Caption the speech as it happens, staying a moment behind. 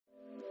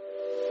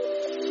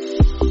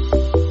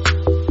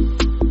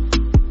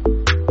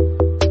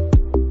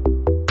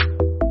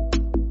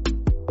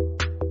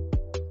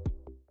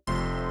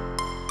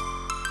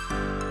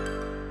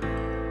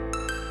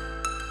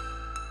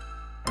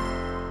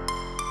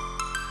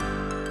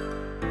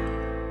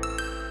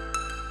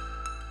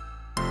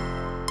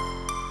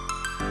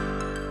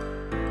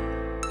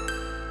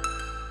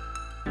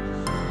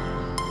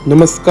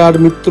नमस्कार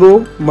मित्रों,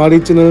 मारी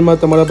चेनल में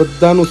तमारा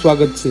बधानुं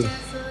स्वागत है।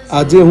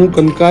 आज हूँ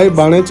कनकाई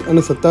बाणेज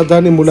अने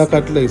सत्ताधार की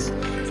मुलाकात लईश,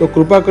 तो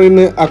कृपा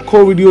करीने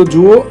आखो विडियो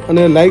जुओ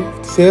अने लाइक,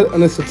 शेर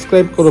अने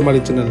सब्सक्राइब करो मारी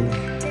चेनल ने।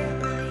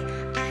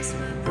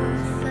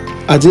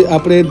 आज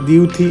आपणे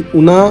दीव थी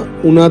उना,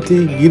 उना थी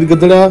गीर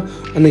गधड़ा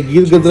अने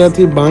गीर गधड़ा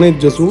थी बाणेज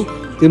जशुं।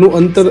 तेनुं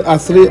अंतर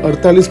आशरे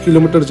 48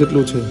 किलोमीटर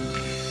जेटलुं छे।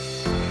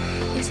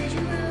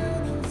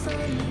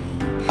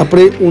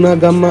 આપણે ઉના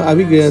ગામમાં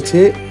આવી ગયા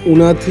છે।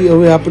 ઉનાથી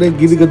હવે આપણે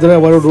ગીર ગધડા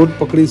વાળો રોડ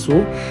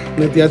પકડીશું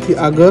અને ત્યાંથી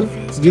આગળ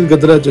ગીર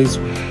ગધડા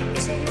જઈશું।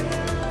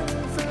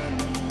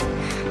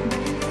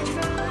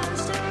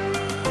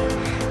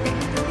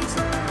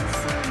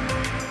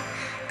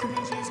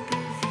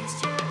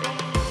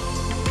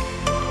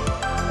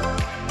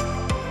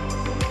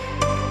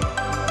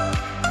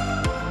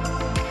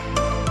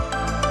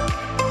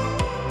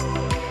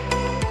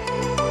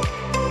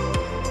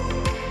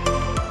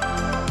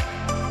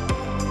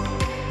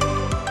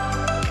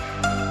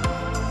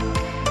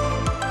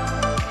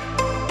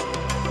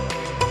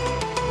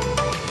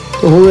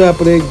 तो हवे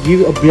आपणे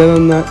गीर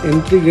अभयारण्यना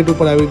एंट्री गेट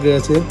पर આવી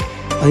ગયા છે।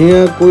 અહીંયા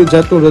કોઈ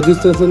જાતનું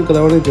રજીસ્ટ્રેશન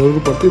કરાવવાની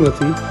જરૂર પડતી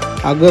નથી।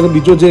 આગળ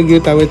બીજો જે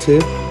ગેટ આવે છે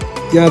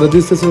ત્યાં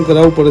રજીસ્ટ્રેશન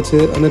કરાવવું પડે છે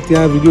અને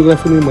ત્યાં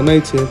વિડિયોગ્રાફીની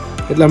મનાઈ છે,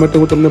 એટલા માટે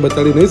હું તમને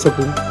બતાડી નહીં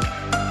શકું।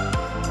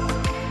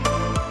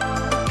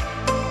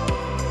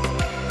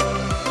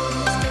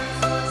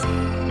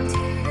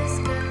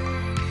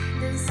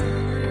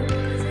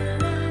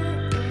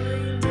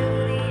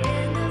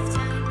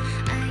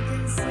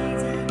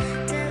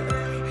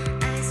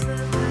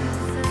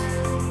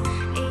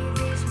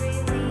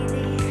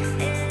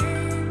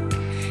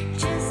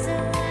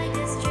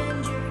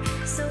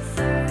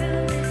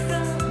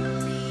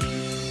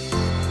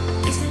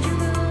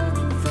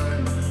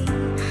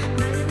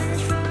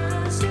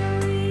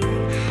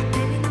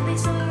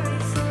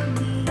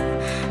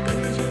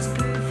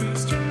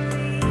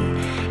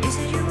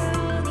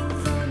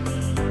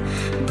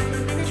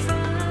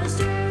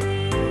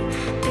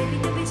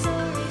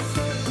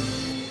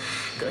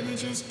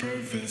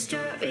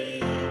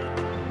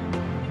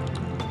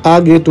 आ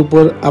गेट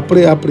पर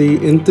आपणे आपणी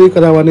एंट्री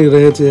कराववानी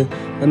रहे छे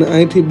अने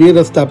અહીંથી બે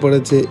રસ્તા પડે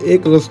છે।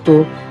 एक रस्तो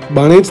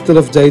बाणेज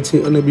तरफ जाय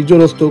छे अने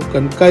बीजो रस्तो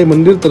कनकाई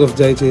मंदिर तरफ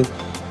जाय छे।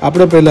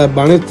 આપણે પહેલા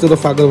બાણેજ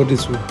तरफ આગળ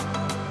વધીશું।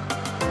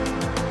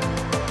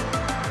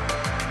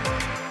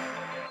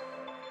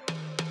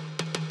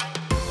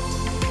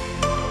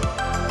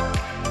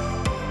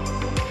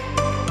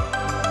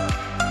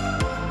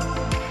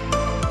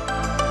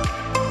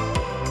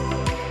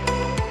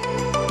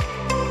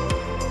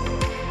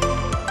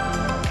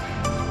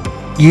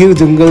 गीर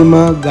जंगल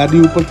में गाड़ी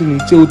उपरथी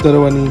नीचे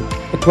उतरवानी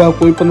अथवा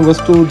कोईपण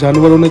वस्तु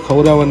जानवरों ने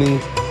खवराववानी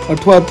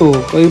अथवा तो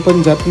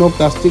कोईपण जातनो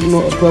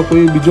प्लास्टिकनो अथवा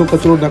कोई बीजो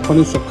कचरो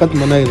नाखवानी सख्त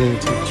मनाई रही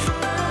है।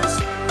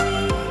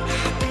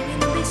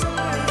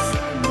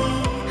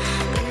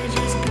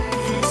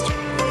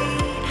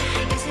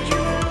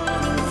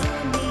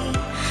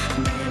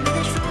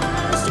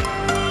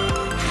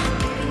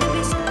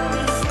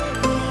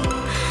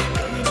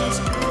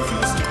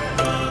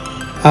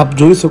 आप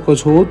જોઈ શકો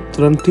છો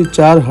 3 થી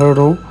 4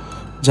 હરણો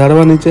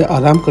ઝાડવા નીચે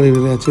આરામ કરી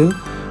રહ્યા છે।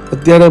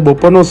 અત્યારે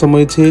બપોરનો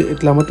સમય છે,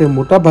 એટલા માટે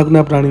મોટા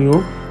ભાગના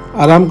પ્રાણીઓ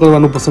આરામ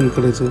કરવાનું પસંદ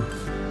કરે છે।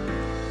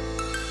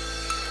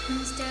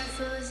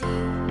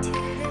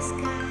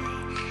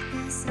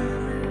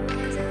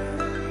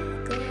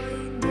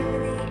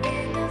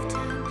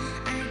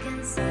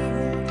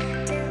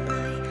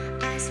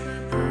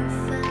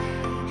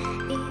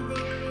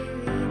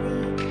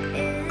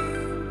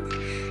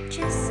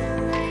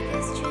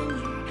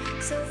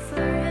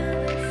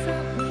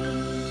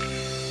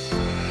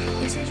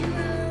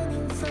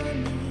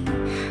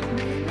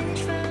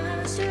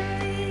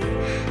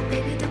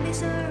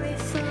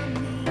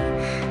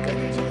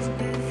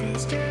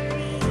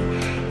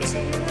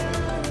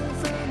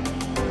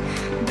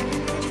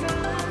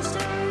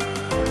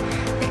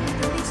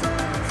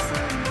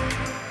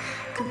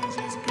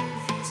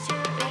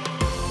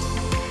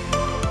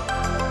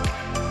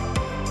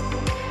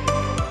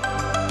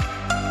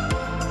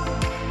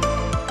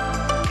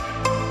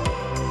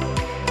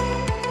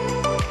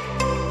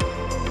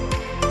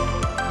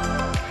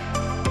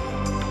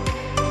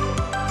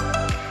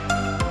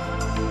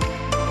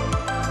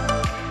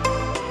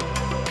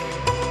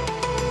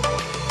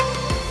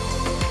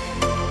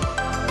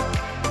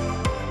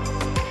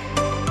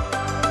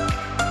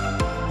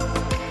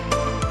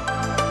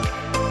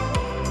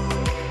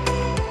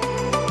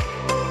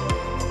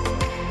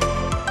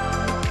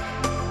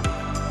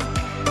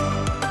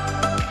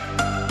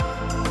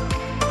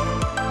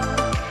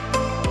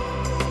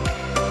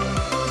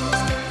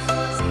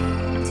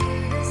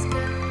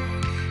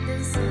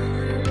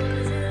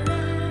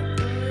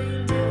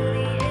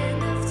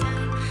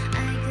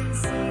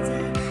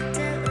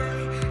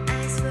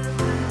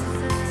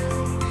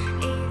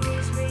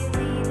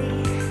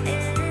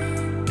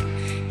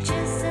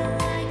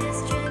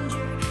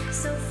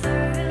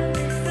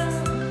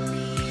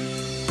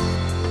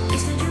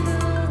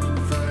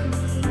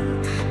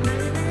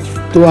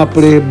 तो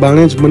આપણે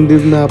બાણેજ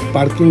મંદિરના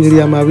પાર્કિંગ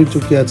એરિયામાં આવી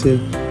ચૂક્યા છે।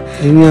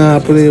 અહીંયા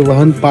આપણે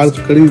વાહન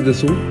પાર્ક કરી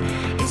દઈશું।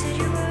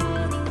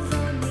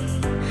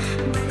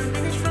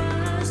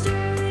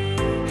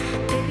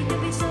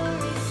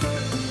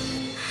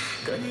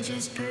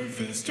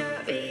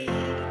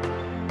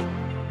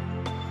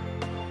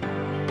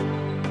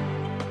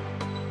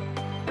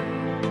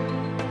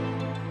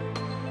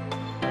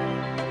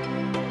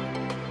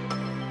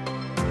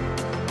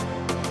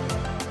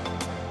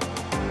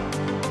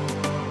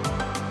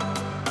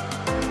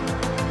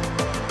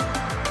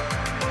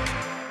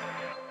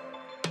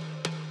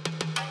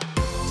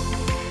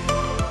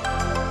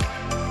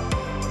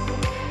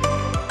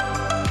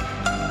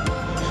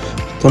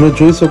 તમે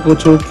જોઈ શકો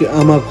છો કે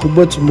આમાં ખૂબ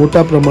જ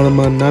મોટા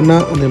પ્રમાણમાં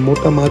નાના અને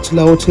મોટા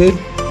માછલાઓ છે।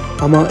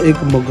 આમાં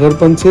એક મગર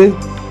પણ છે।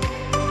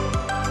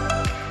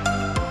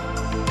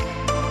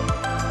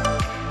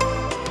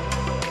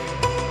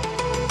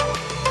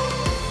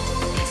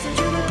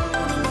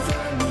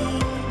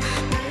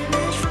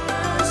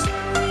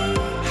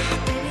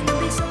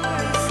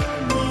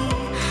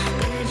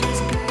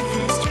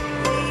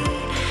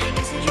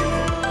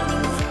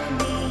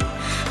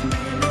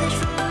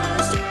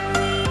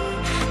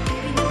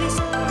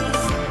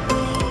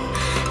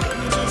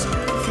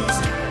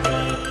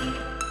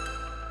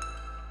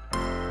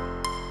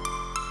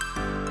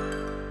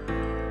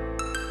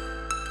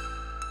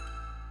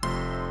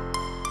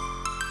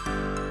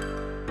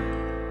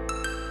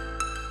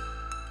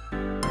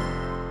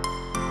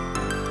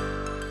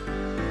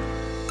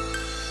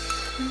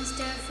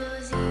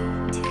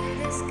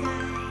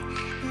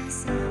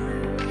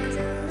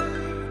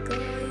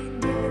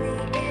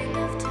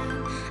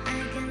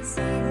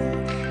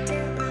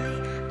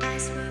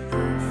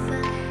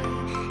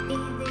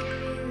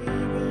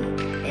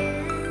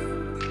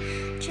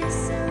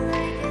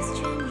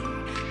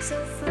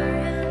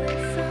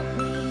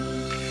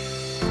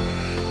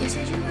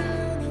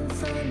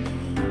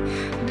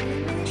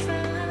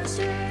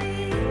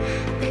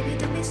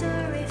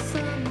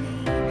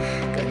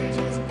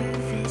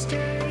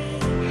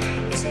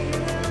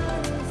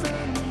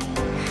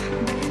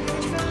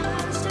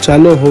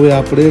 ચાલો હવે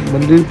આપણે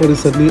મંદિર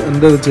પરિસરની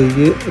અંદર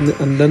જઈએ અને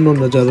અંદરનો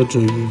નજારો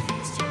જોઈએ।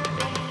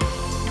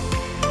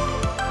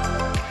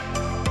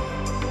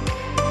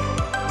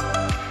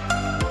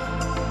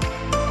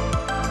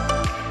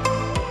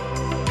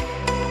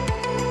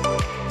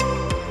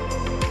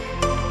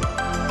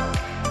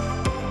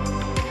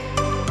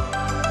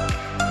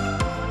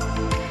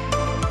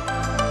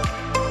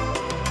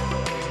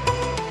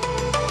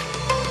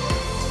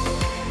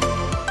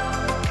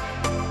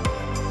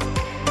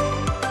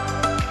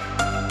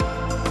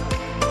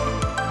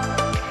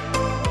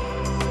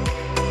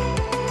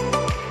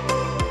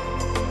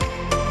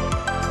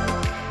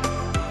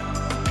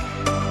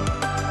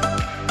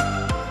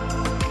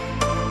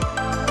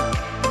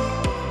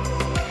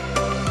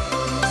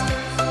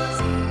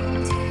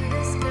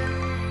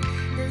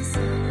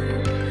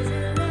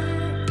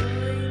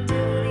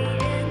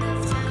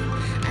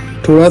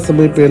 થોડા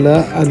સમય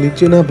પહેલા આ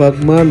નીચેના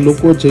ભાગમાં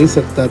લોકો જઈ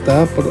શકતા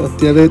હતા, પણ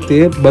અત્યારે તે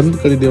બંધ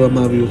કરી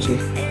દેવામાં આવ્યું છે।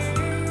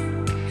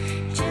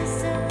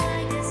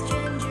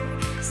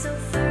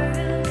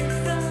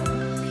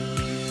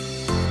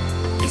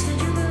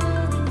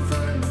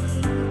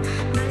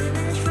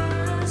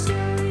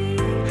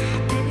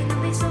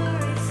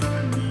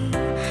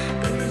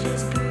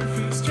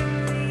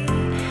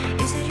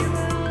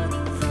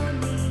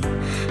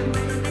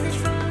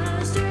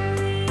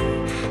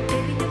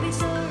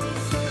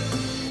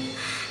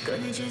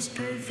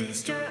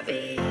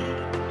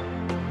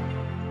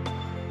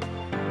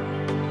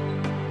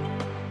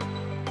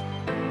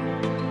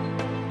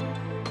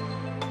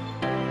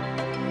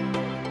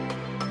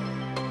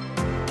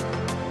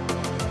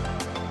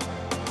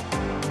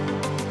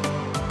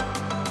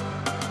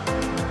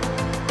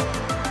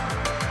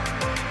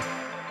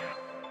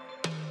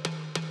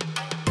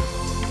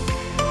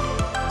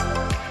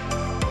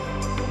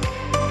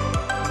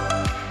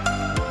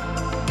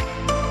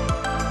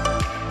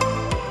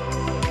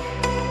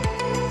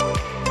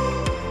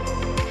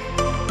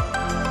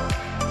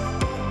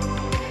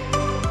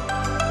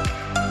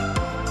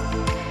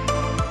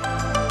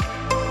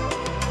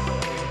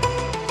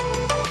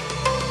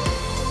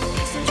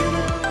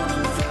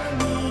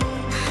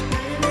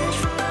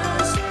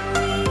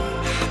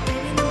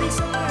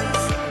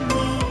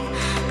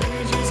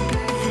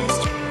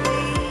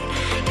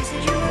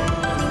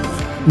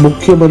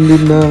 મુખ્ય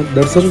મંદિરના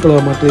દર્શન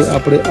કરવા માટે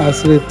આપણે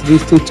આશરે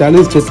 30 થી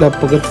 40 જેટલા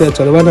પગથિયા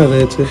ચડવાના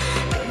રહે છે।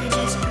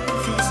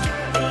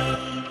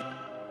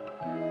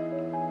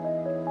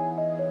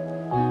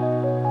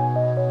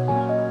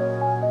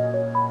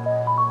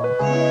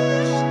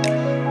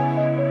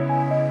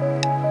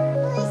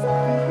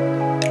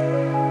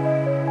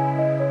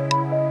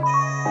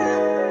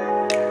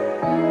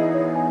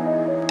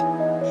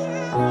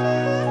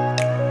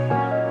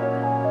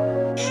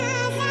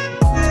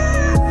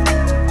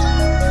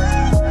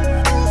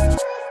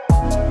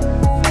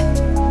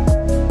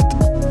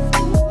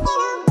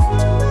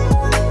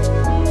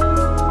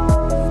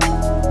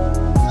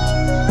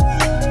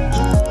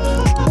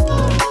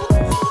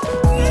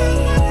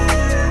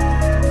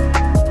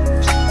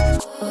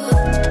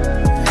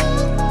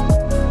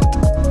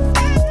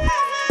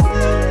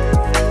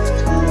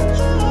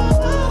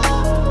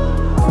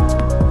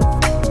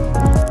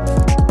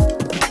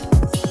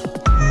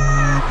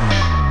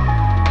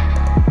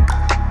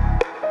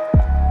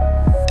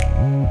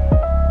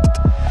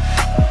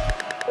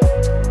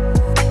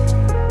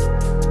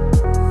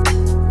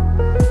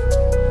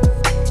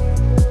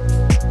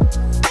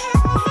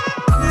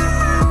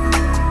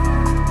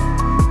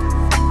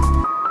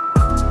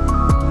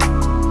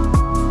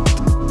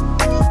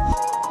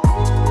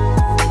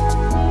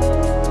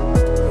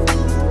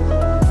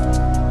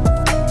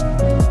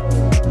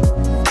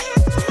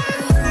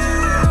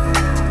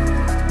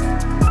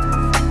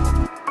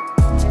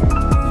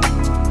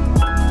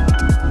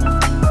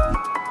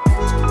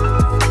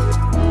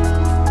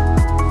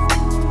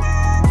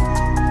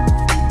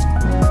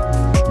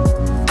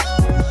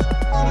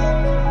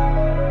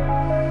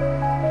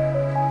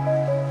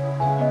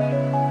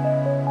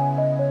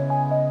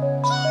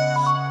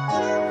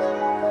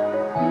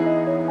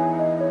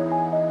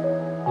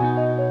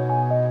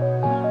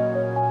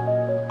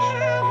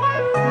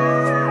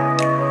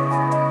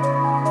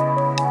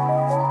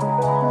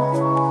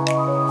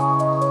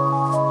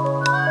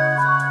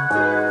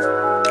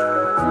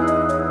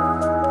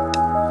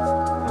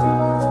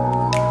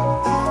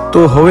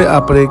 तो हवे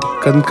आपणे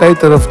कनकाई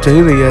तरफ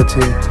जई रह्या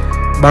छे।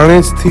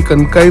 बाणेजथी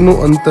कनकाईनुं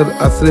अंतर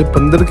आशरे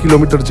 15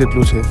 किलोमीटर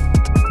जेटलुं छे।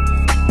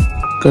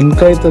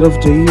 कनकाई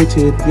तरफ जईए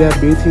छे त्यां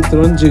 2 થી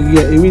 3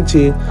 जग्या एवी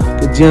छे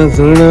के ज्यां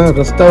झरણા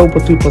रस्ताओ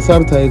परथी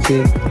पसार थाय छे,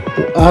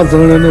 तो आ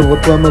झरણાને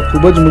વટવામાં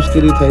खूब ज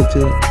मुश्केली थाय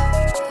छे।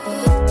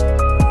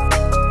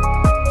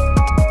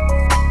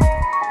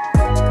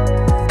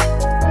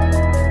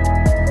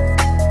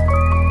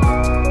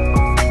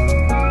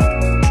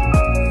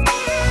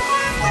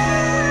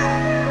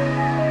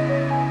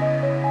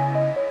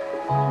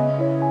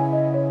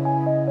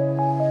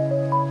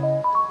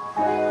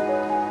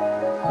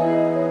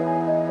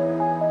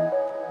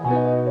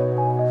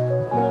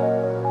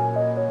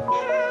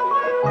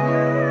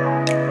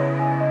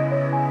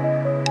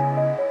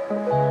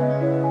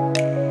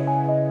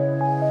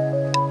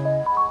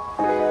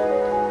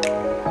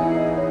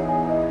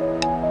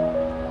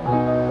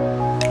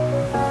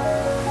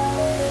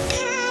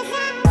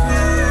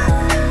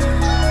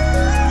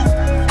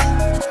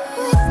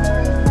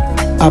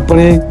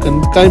 આપણે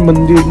કનકાઈ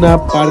મંદિરના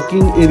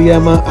પાર્કિંગ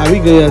એરિયામાં આવી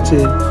ગયા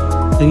છે।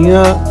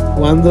 અહીંયા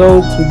વાંદરાઓ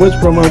ખૂબ જ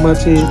પ્રમાણમાં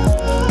છે।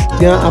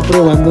 ત્યાં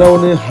આપણે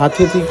વાંદરાઓને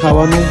હાથેથી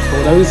ખાવાનું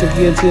ખવડાવી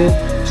શકીએ છીએ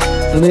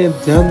અને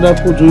ધ્યાન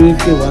રાખવું જોઈએ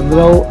કે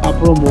વાંદરાઓ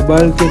આપણો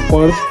મોબાઈલ કે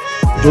પર્સ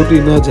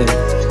જોટી ન જાય।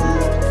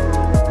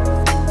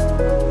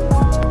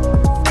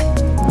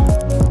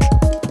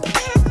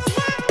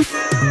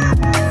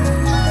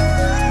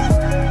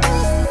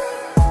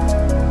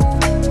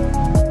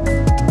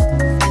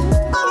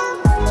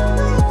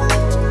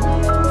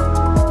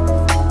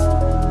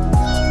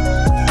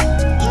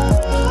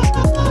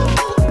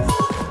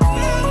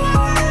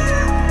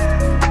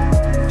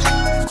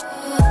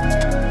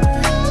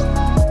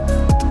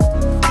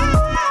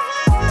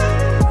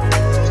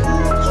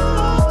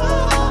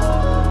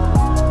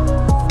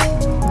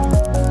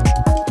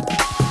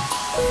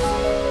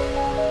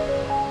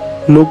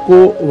 લોકો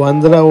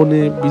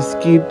વાંદરાઓને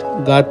બિસ્કિટ,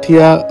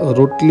 ગાંઠિયા,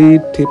 રોટલી,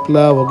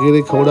 થેપલા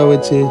વગેરે ખવડાવે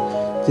છે,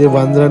 જે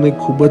વાંદરાને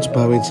ખૂબ જ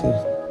ભાવે છે।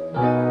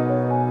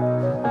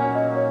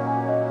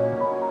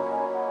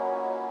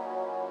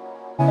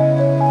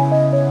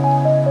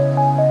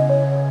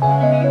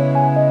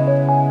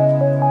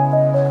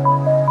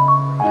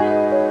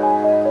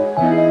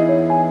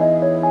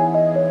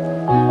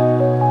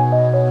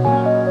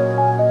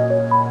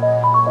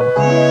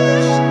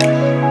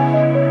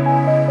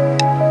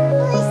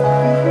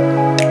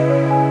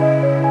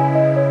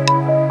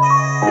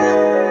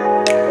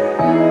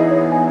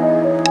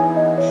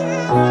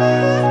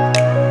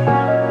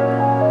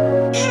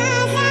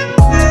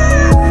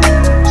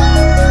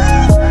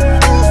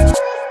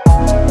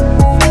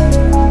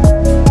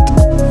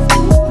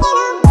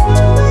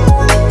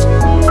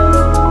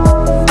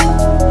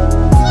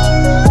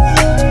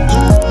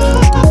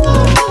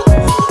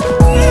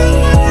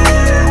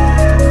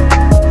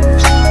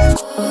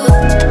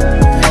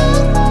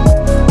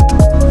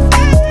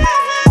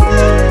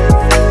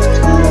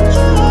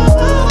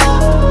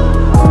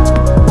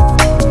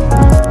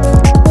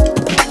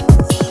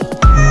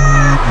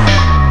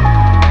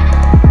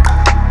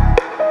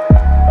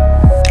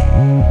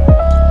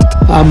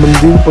 આ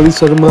મંદિર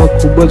પરિસરમાં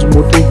ખૂબ જ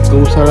મોટી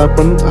ગૌશાળા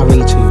પણ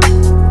આવેલ છે।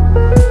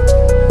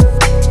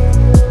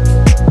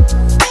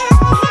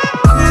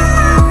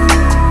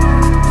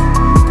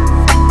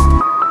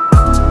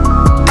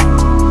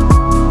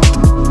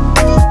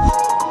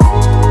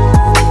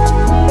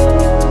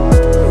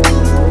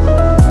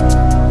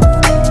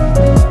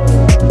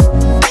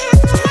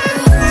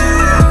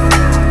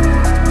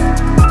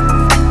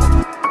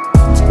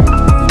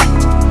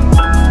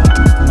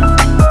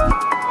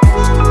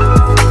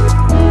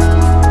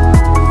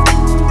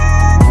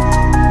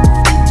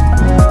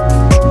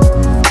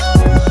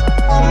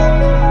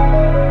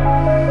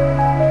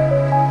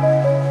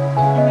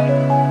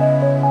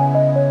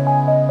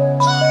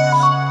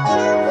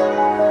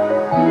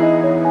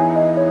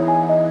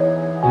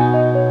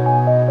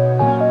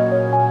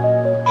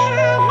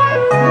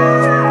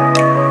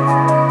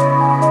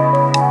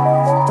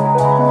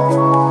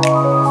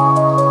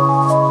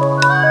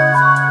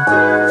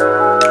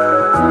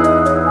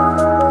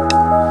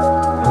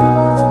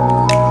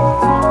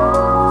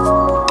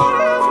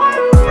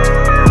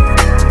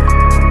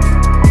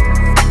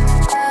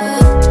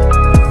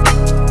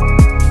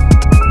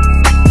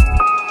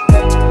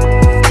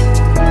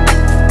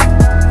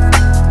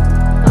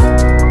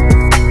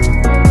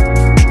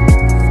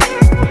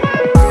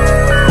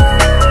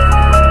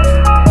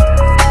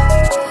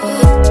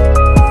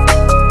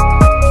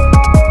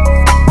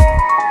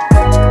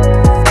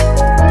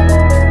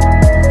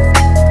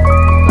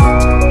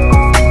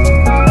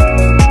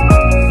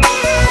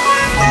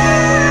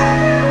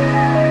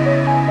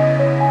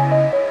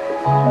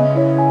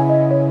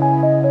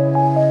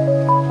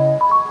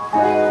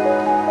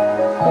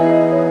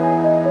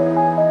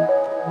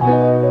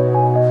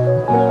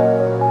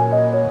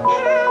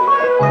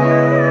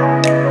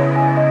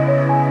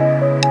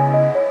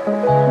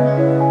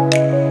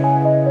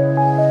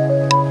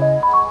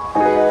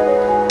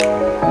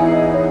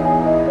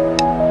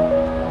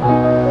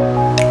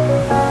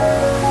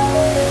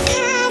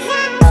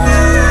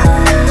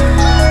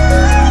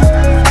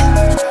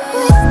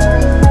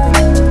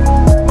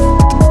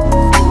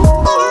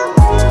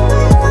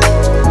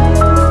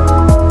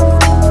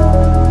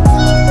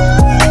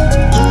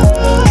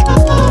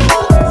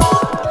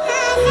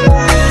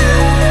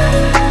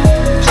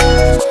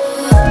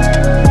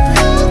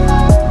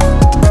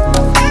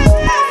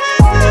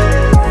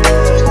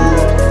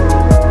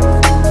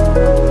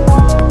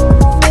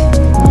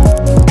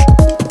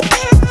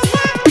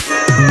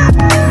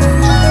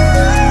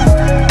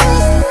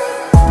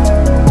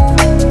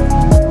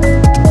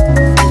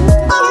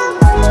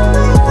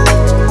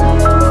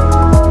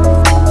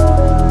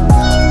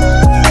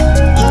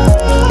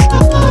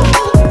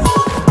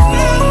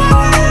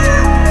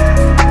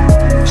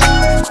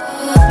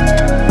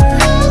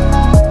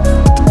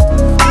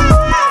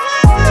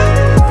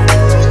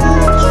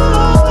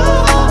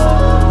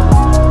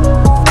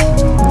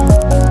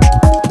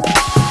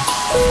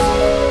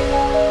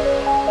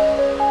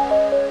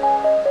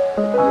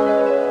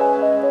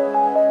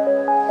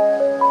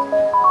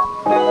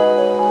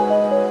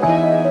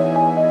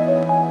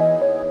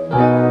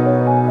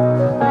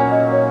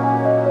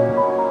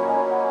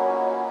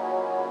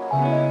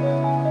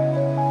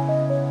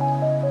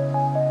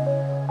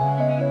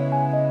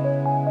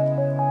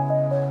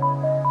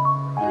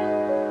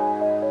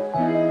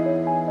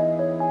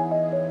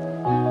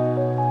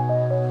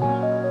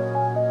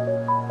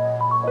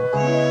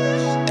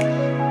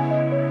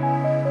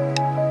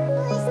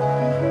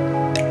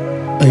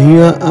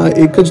 અહીંયા આ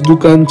એક જ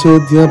દુકાન છે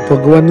જ્યાં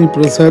ભગવાનની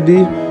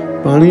પ્રસાદી,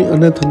 પાણી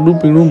અને ઠંડુ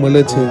પીણું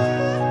મળે છે.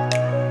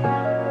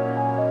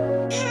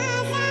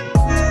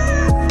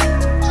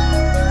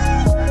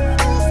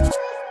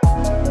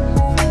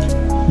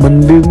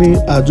 મંદિરની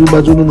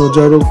આજુબાજુનો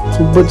નજારો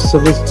ખૂબ જ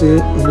સરસ છે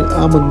અને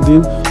આ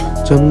મંદિર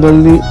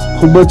જંગલની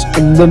ખૂબ જ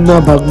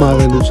અંદરના ભાગમાં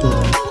આવેલું છે.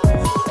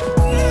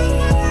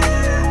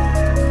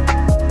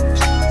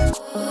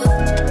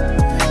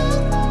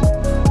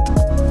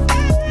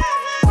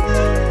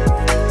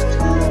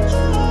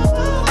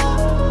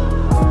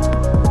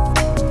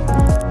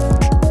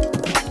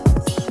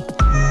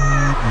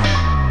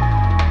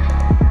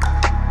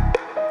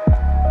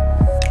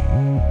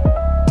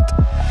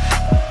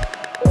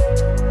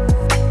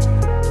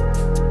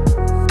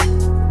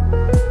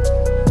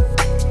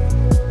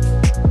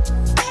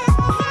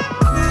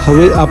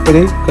 હવે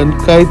આપણે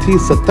કનકાઈથી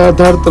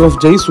સત્તાધાર તરફ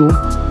જઈશું.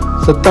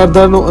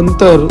 સત્તાધારનો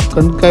અંતર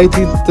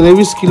કનકાઈથી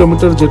 23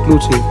 કિલોમીટર જેટલું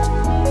છે.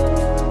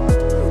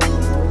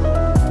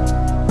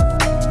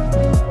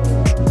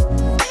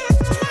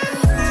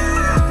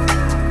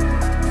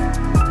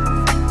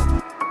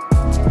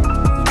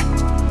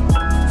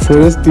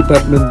 ફોરેસ્ટ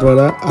ડિપાર્ટમેન્ટ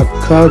દ્વારા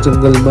આખા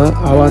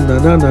જંગલમાં આવા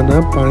નાના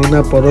નાના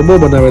પાણીના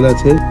પરબો બનાવેલા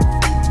છે.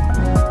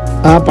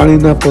 આ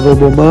પાણીના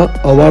પરબોમાં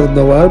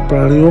અવારનવાર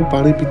પ્રાણીઓ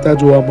પાણી પીતા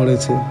જોવા મળે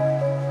છે.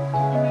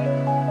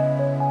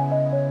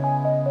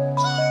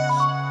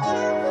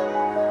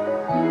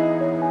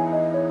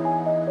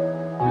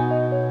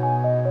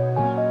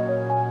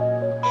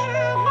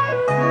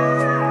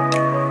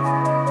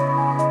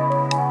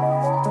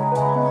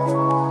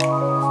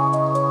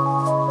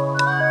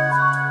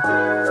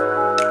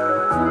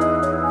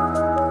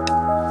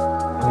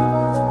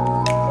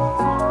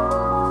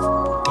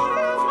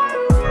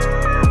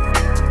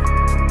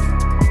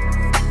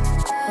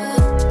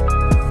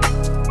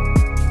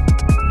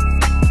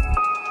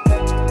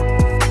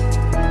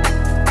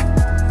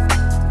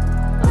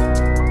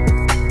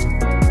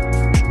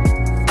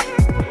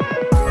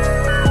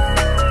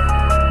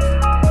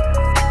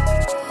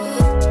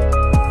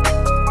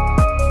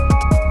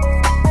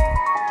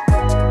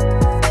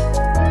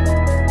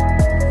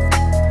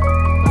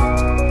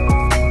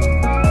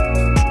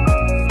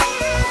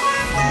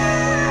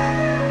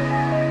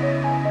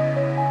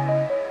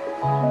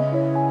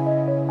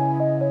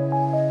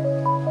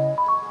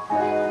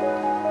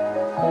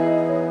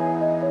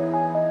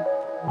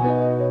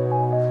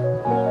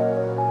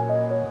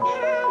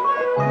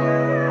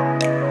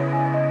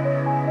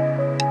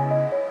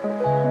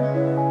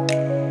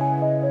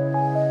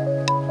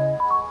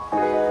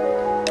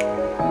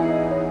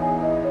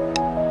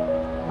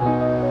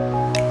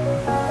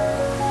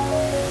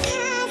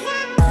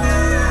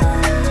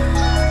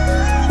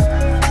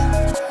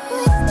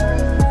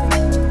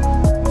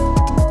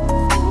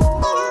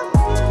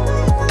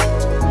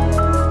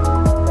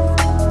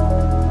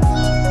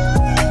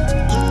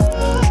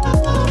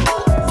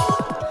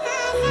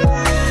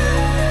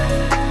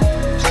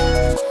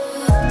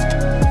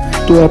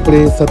 તો આપણે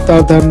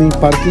સત્તાધારની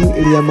પાર્કિંગ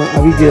એરિયામાં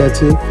આવી ગયા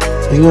છે.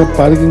 અહીંયા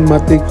પાર્કિંગ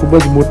માટે ખૂબ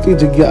જ મોટી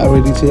જગ્યા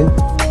આવેલી છે.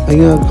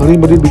 અહીંયા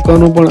ઘણી બધી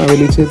દુકાનો પણ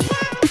આવેલી છે.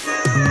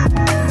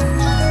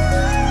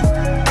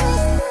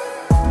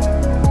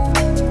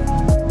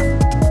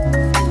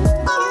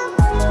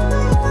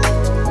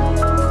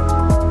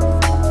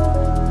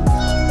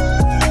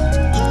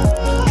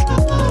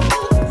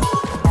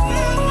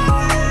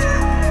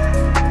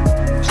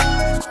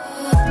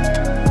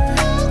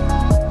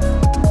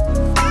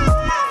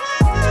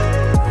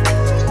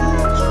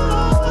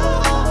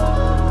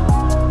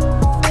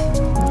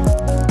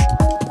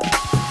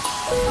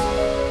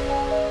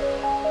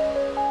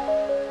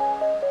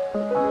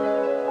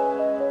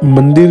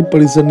 મંદિર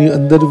પરિસરની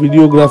અંદર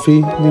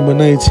વિડીયોગ્રાફીની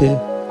મનાઈ છે.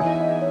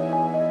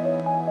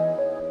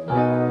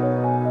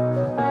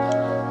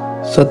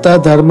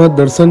 સત્તાધારમાં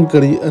દર્શન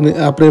કરી અને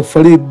આપણે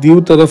ફરી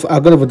દીવ તરફ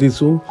આગળ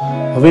વધીશું.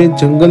 હવે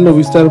જંગલનો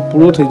વિસ્તાર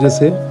પૂરો થઈ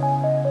જશે.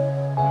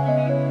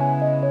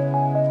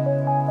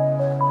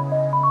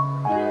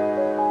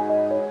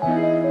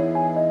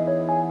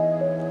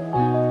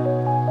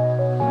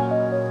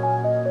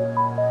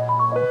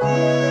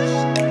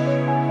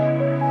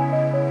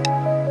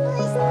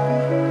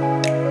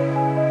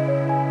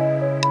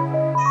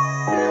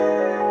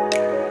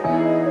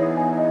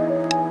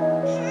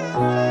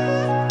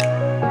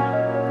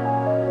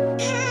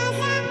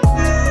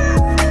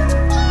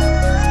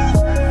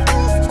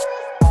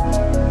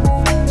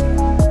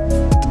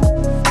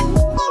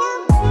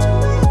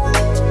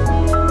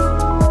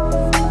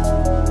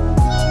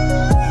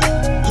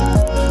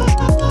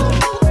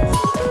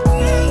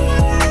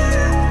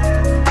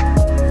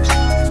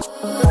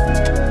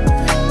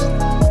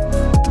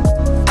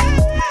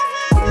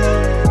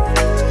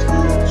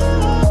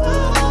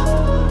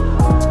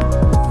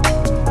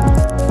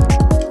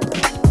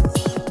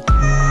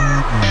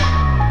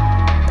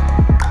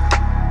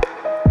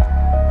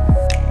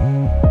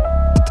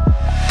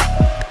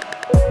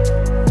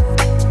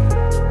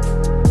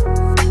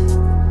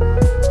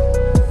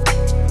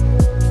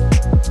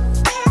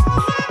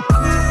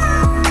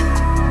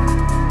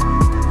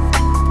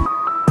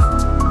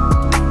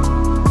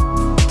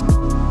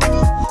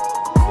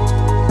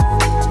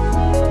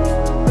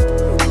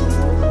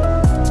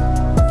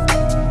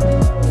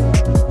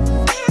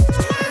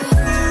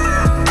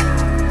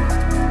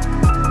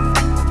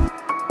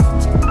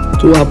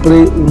 तो આપણે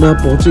ઉના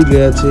પહોંચી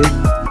ગયા છે।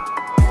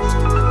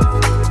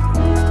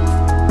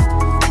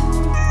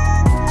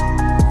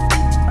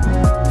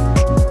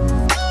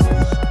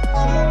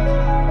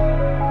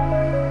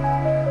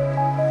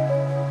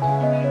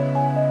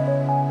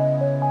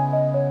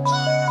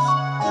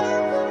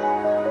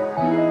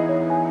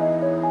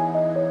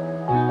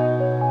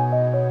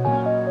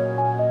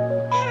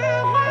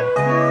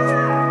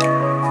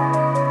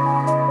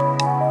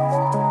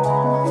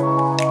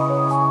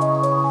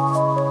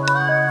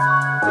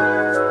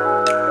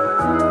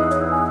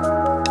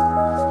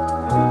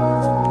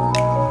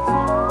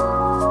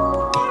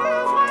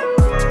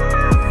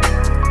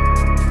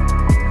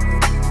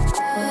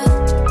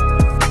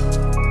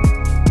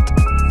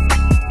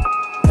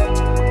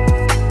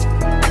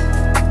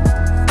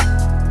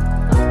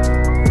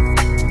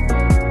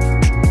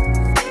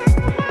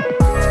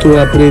 तो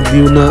આપણે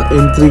દીવના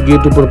એન્ટ્રી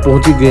ગેટ ઉપર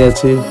પહોંચી ગયા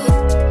છે।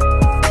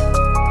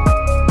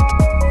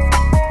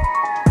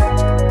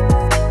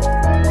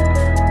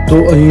 તો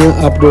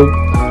અહીંયા આપણો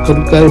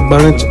કંકાઈ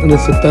બાણેજ અને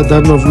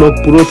સત્તાધારનો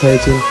વ્લોગ પૂરો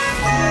થાય છે।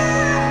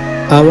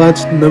 આવા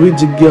જ નવી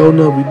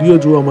જગ્યાઓના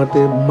વિડીયો જોવા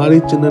માટે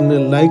મારી ચેનલને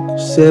લાઈક,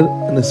 શેર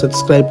અને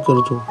સબસ્ક્રાઇબ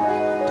કરજો।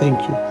 Thank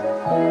you.